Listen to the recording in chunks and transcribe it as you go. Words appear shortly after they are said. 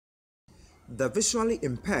The visually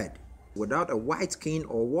impaired, without a white cane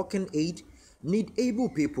or walking aid, need able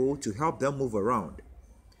people to help them move around.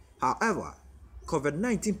 However,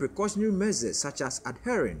 COVID-19 precautionary measures such as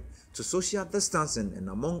adhering to social distancing and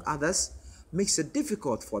among others makes it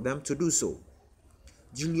difficult for them to do so.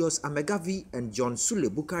 Julius Amegavi and John Sule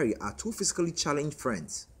Bukari are two physically challenged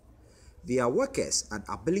friends. They are workers at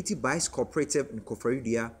Ability Bikes Cooperative in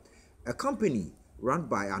Koforidua, a company run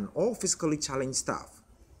by an all physically challenged staff.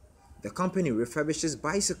 The company refurbishes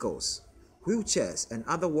bicycles, wheelchairs, and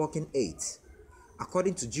other walking aids.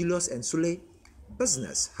 According to Julius and Sule,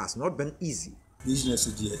 business has not been easy. Business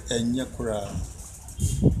is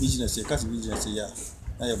business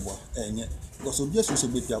because obviously so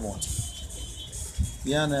be amount.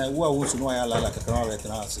 Yana wa wo so no ya la kakra re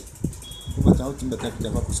tena ase. Ko ta uti mbeka pita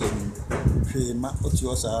ba kusa ni. Hwe ma oti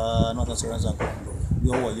osa no ta so ranza ko.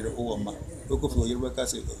 Yo wo yire o ma. Ko fo yire ba ka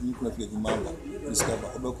se ni ko fi ma ba.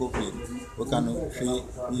 Discover ba ko fi. Ko kan hwe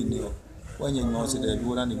ni ni o. Wanya nyo se de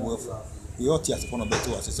do na ni bo afu. Yo ti ase kono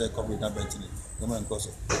beto ase se COVID-19 ni. No man ko so.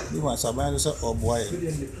 Ni wa saban so o boy.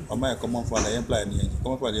 O ma common for the employer ni.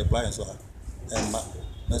 Common for the employer so. Ma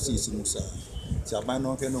na si musa. Saban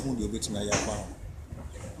no fe no hu de obetimi ya pa.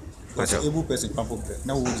 Able person come from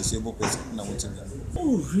now we disabled person now.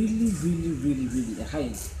 Oh, really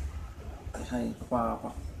high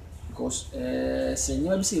papa. Because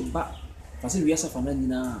senior be say ba parce we are family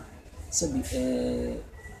nina say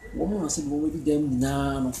woman say we be them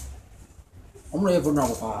nina no omo no ever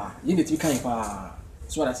know pa you need to kind pa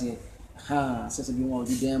so what I say say be one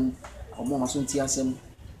of them omo so nti asem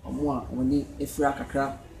omo a oni efra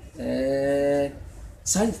kakra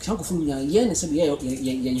San Franco nya yen na sabi ye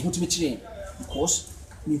hutumi kire because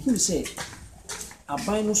me who say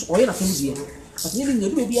aban no so oye na family but you need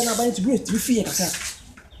to be an aban to great to fee kaka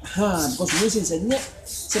because we say nye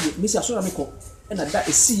sabi me say asora me ko na da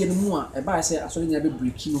esi ye no mu a e ba say asora nya be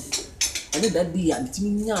break no and that day and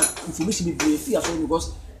timi nya information be break fee asora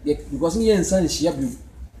because me yen san hia bi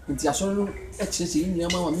nti asora no e kire say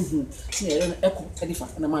nya ma me hu say e no eko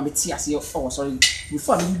edifa na ma me ti ase o sorry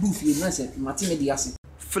before me do fee na say mati me ase.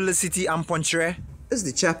 Felicity Amponchere is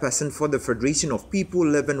the chairperson for the Federation of People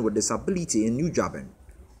Living with Disability in New Japan.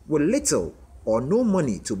 With little or no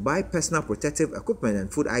money to buy personal protective equipment and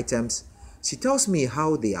food items, she tells me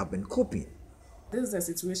how they have been coping. This is a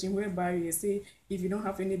situation whereby you say if you don't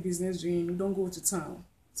have any business doing, you don't go to town.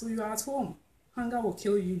 So you are at home. Hunger will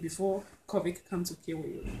kill you before COVID comes to kill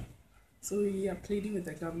you. So we are pleading with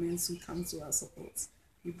the government to come to our support.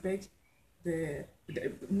 We beg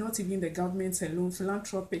not even the government alone,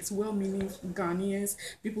 philanthropics, well-meaning Ghanaians,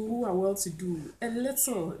 people who are well-to-do, a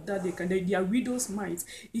little that they can, their widows might,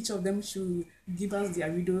 each of them should give us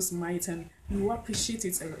their widows might, and we will appreciate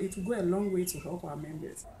it. It will go a long way to help our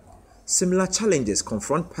members. Similar challenges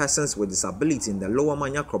confront persons with disability in the Lower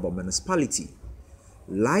Manyakrobo municipality.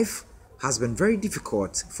 Life has been very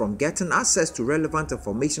difficult, from getting access to relevant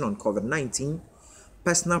information on COVID-19,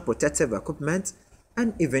 personal protective equipment,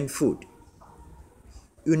 and even food.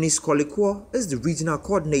 Eunice Kolikwo is the regional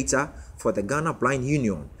coordinator for the Ghana Blind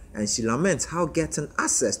Union, and she laments how getting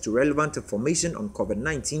access to relevant information on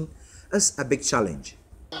COVID-19 is a big challenge.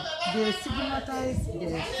 They stigmatize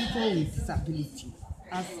the people with disability,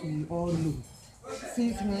 as we all know,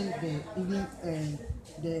 since when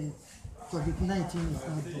the COVID-19 is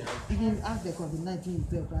not there. Even as the COVID-19 is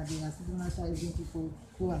there, they are stigmatizing people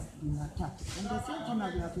who have been attacked. And the same time we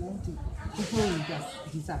are applying to people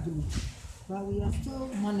with disability. But we are still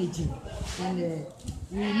managing, and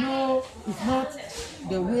we know it's not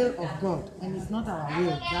the will of God, and it's not our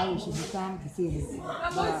will that we should become disabled.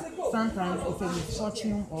 But sometimes it's a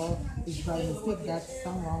misfortune or it's by mistake that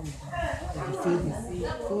someone will be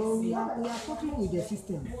disabled. So we are coping with the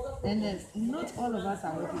system, and not all of us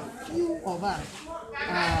are working. Few of us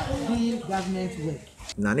are doing government work.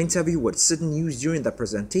 In an interview with Citi News during the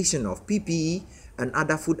presentation of PPE and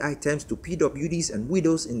other food items to PWDs and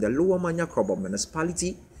widows in the Lower Manyakrobo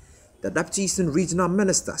municipality, the Deputy Eastern Regional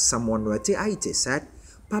Minister Samuel Nwete Aite said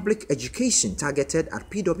public education targeted at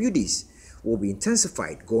PWDs will be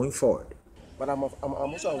intensified going forward. But I'm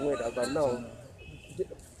also aware that by now,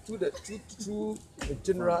 through the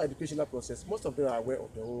general educational process, most of them are aware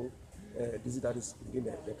of the whole disease that is in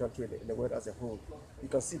the country, in the world as a whole. You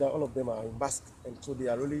can see that all of them are masked, and so they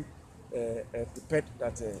are really prepared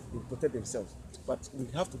that they protect themselves. But we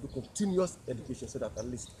have to do continuous education so that at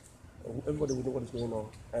least everybody will know what is going on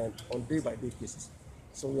and on day-by-day basis.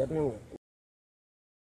 So we are doing well.